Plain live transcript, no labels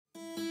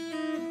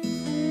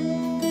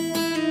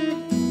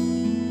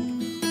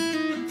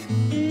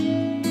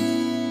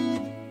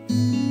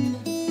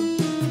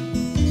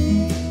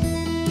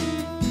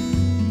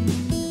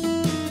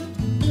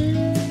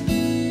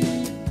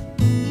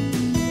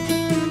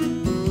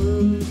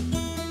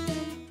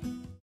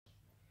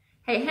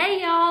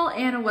Hey y'all,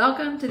 and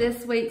welcome to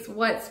this week's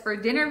What's for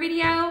Dinner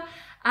video.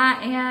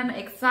 I am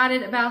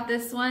excited about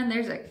this one.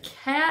 There's a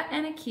cat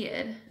and a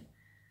kid.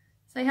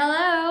 Say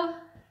hello.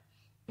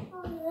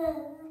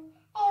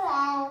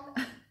 Hello.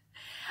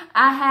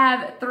 I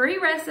have 3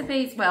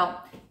 recipes,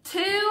 well,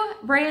 2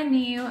 brand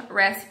new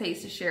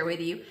recipes to share with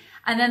you.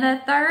 And then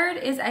the third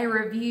is a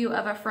review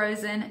of a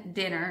frozen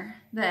dinner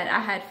that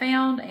I had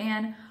found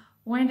and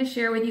wanted to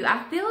share with you.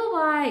 I feel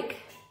like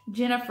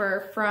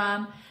Jennifer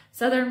from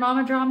Southern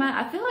Mama Drama,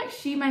 I feel like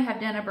she may have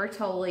done a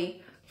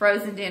Bertolli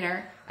frozen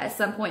dinner at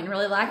some point and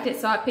really liked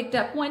it. So I picked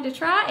up one to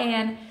try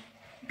and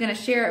I'm gonna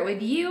share it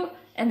with you.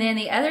 And then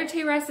the other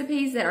 2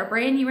 recipes that are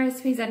brand new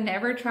recipes I'd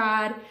never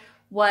tried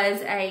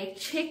was a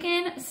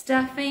chicken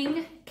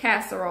stuffing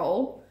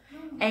casserole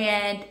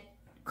and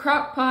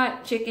crock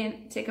pot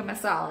chicken tikka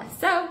masala.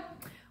 So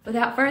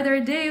without further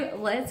ado,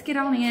 let's get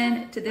on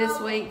in to this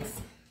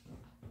week's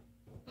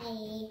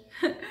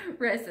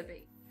recipe.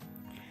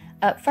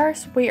 Up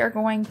first, we are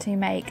going to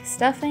make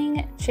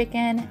stuffing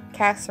chicken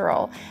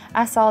casserole.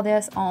 I saw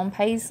this on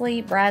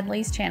Paisley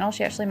Bradley's channel.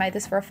 She actually made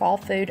this for a Fall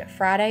Food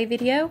Friday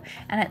video,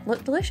 and it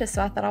looked delicious,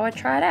 so I thought I would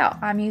try it out.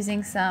 I'm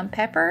using some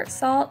pepper,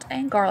 salt,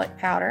 and garlic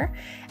powder,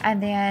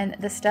 and then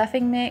the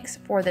stuffing mix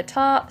for the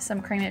top,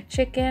 some cream of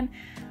chicken,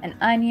 an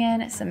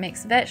onion, some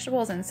mixed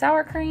vegetables, and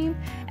sour cream,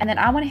 and then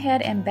I went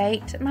ahead and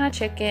baked my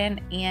chicken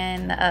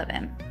in the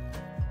oven.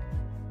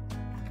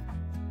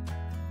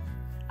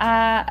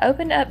 I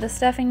opened up the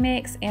stuffing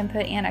mix and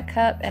put in 1.5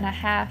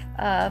 cups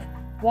of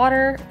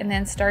water and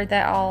then stirred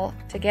that all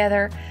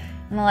together.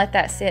 I'm gonna let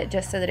that sit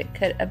just so that it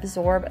could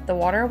absorb the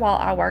water while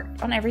I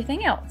worked on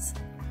everything else.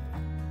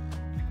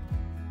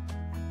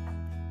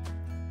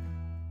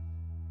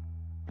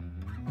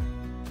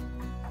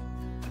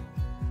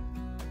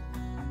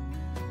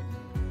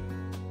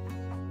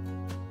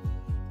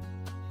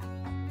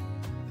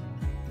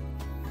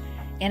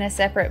 In a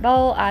separate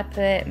bowl, I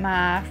put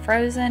my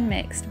frozen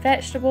mixed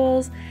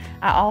vegetables.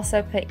 I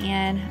also put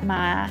in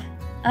my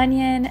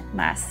onion,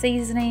 my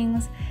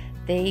seasonings,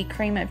 the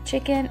cream of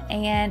chicken,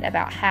 and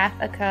about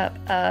 1/2 cup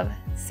of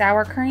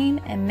sour cream,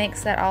 and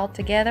mix that all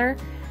together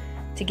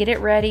to get it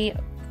ready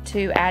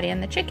to add in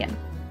the chicken.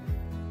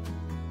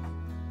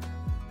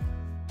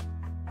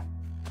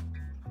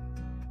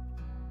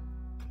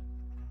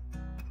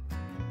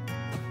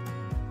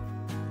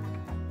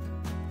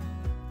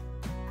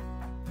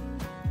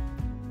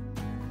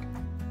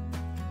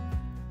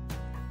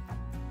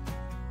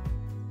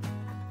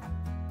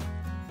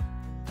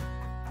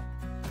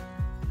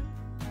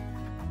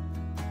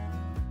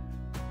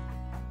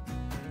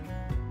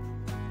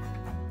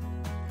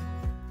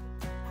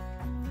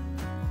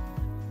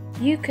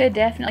 You could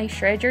definitely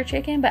shred your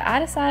chicken, but I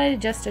decided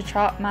just to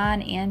chop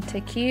mine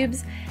into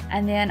cubes,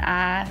 and then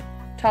I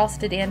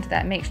tossed it into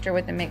that mixture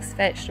with the mixed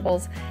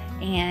vegetables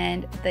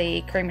and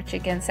the cream of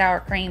chicken,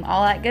 sour cream,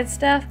 all that good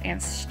stuff,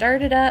 and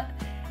stirred it up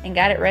and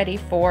got it ready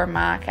for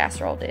my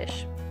casserole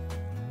dish.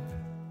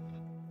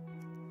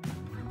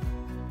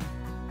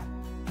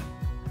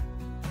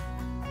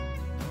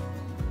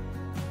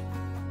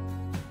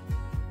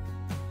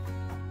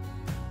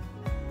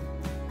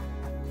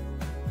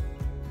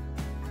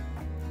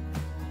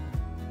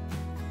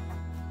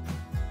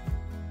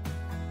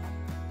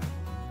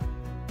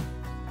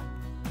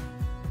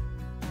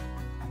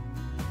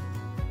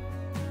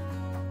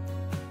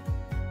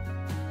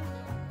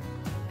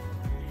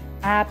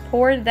 I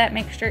poured that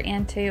mixture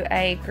into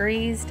a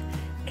greased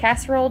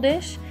casserole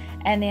dish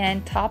and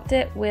then topped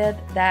it with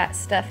that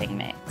stuffing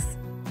mix.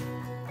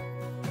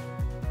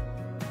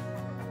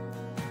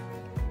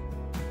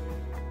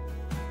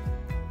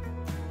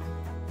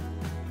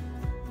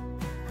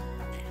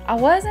 I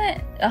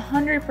wasn't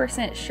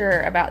 100%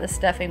 sure about the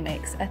stuffing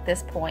mix at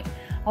this point.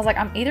 I was like,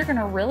 I'm either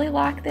gonna really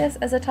like this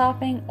as a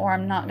topping or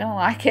I'm not gonna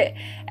like it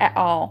at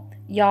all.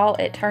 Y'all,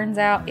 it turns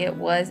out it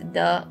was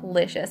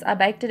delicious. I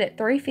baked it at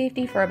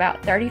 350 for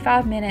about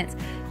 35 minutes.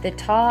 The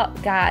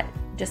top got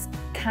just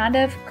kind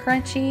of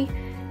crunchy,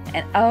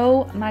 and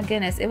oh my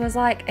goodness, it was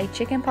like a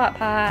chicken pot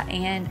pie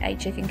and a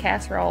chicken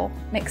casserole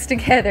mixed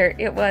together.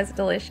 It was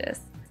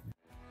delicious.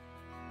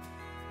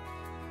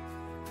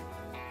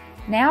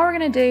 Now we're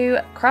gonna do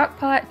crock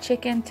pot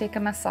chicken tikka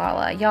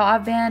masala. Y'all,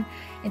 I've been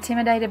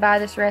intimidated by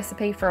this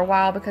recipe for a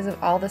while because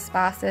of all the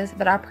spices,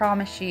 but I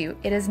promise you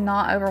it is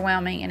not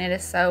overwhelming and it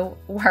is so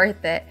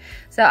worth it.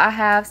 So I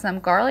have some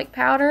garlic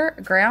powder,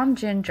 ground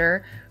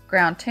ginger,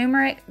 ground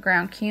turmeric,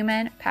 ground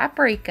cumin,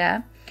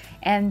 paprika,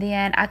 and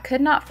then I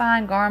could not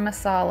find garam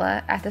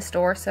masala at the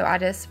store, so I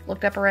just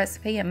looked up a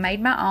recipe and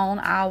made my own.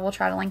 I will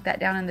try to link that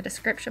down in the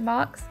description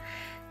box.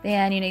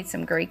 Then you need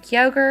some Greek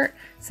yogurt,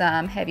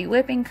 some heavy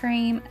whipping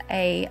cream,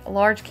 a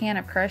large can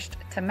of crushed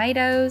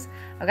tomatoes.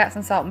 I've got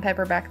some salt and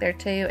pepper back there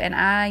too, and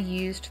I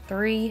used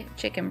 3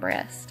 chicken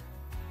breasts.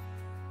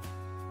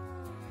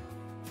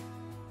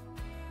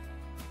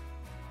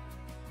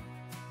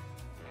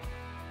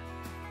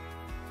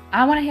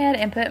 I went ahead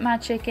and put my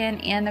chicken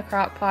in the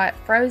crock pot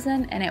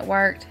frozen, and it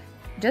worked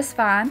just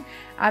fine.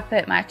 I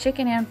put my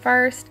chicken in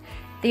first.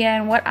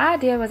 Then what I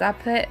did was I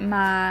put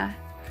my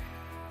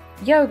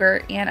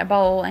yogurt in a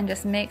bowl and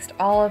just mixed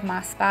all of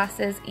my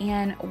spices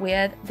in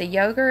with the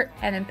yogurt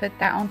and then put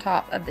that on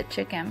top of the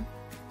chicken.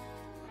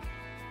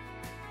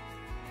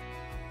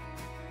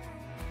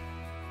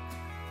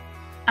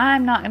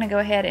 I'm not going to go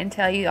ahead and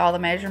tell you all the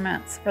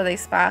measurements for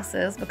these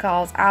spices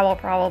because I will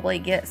probably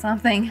get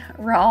something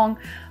wrong,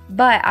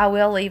 but I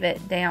will leave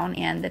it down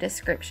in the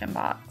description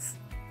box.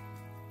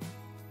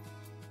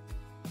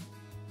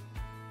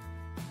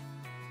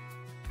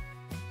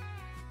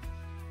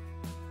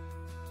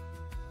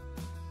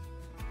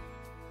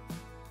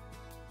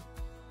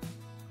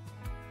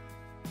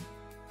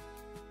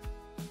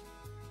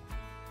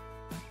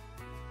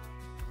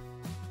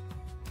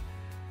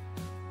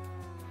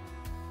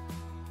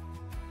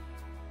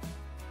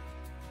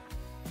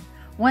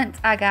 Once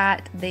I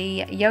got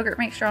the yogurt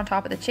mixture on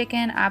top of the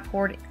chicken, I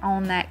poured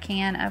on that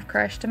can of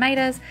crushed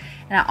tomatoes,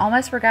 and I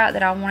almost forgot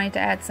that I wanted to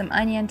add some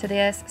onion to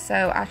this,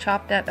 so I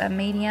chopped up a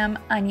medium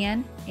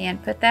onion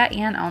and put that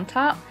in on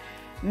top,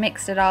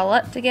 mixed it all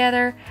up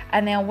together,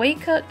 and then we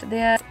cooked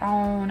this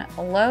on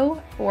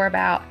low for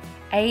about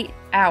 8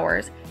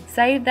 hours.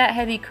 Save that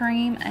heavy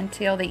cream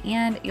until the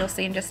end. You'll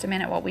see in just a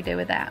minute what we do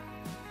with that.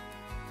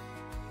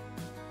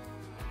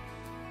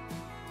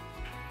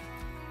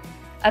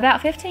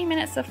 About 15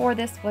 minutes before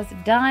this was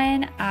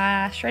done,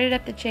 I shredded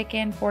up the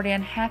chicken, poured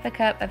in half a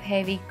cup of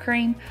heavy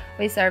cream.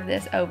 We served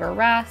this over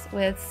rice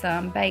with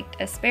some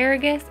baked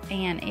asparagus,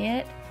 and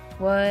it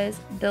was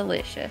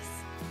delicious.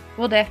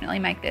 We'll definitely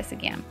make this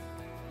again.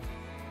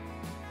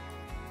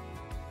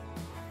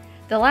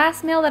 The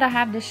last meal that I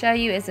have to show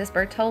you is this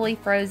Bertolli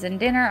frozen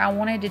dinner. I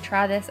wanted to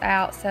try this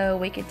out so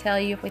we could tell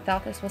you if we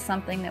thought this was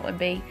something that would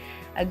be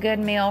a good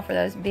meal for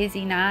those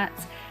busy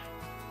nights.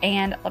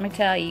 And let me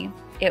tell you,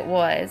 it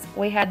was.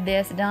 We had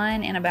this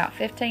done in about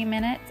 15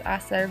 minutes. I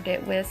served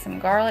it with some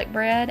garlic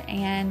bread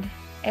and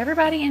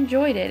everybody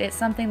enjoyed it. It's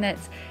something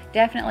that's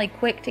definitely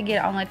quick to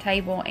get on the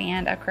table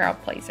and a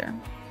crowd pleaser.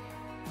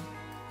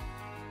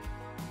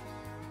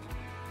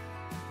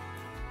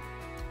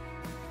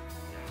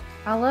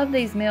 I love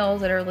these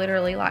meals that are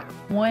literally like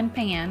one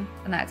pan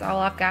and that's all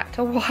I've got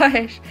to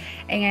wash.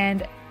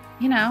 And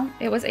you know,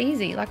 it was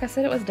easy. Like I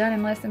said, it was done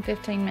in less than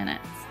 15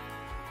 minutes.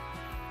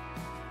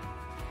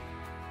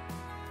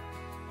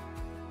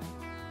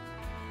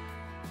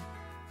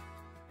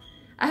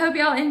 I hope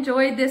y'all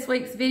enjoyed this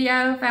week's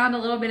video, found a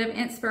little bit of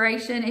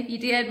inspiration. If you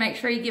did, make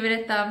sure you give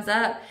it a thumbs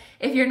up.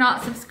 If you're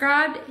not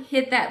subscribed,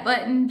 hit that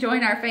button,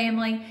 join our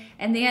family.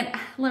 And then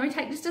let me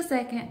take just a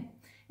second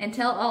and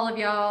tell all of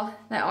y'all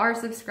that are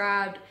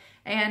subscribed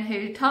and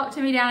who talk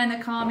to me down in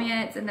the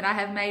comments and that I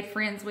have made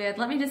friends with.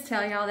 Let me just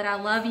tell y'all that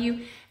I love you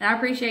and I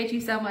appreciate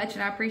you so much,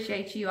 and I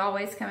appreciate you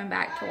always coming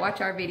back to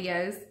watch our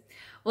videos.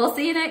 We'll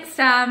see you next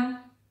time.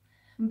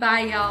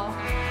 Bye,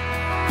 y'all.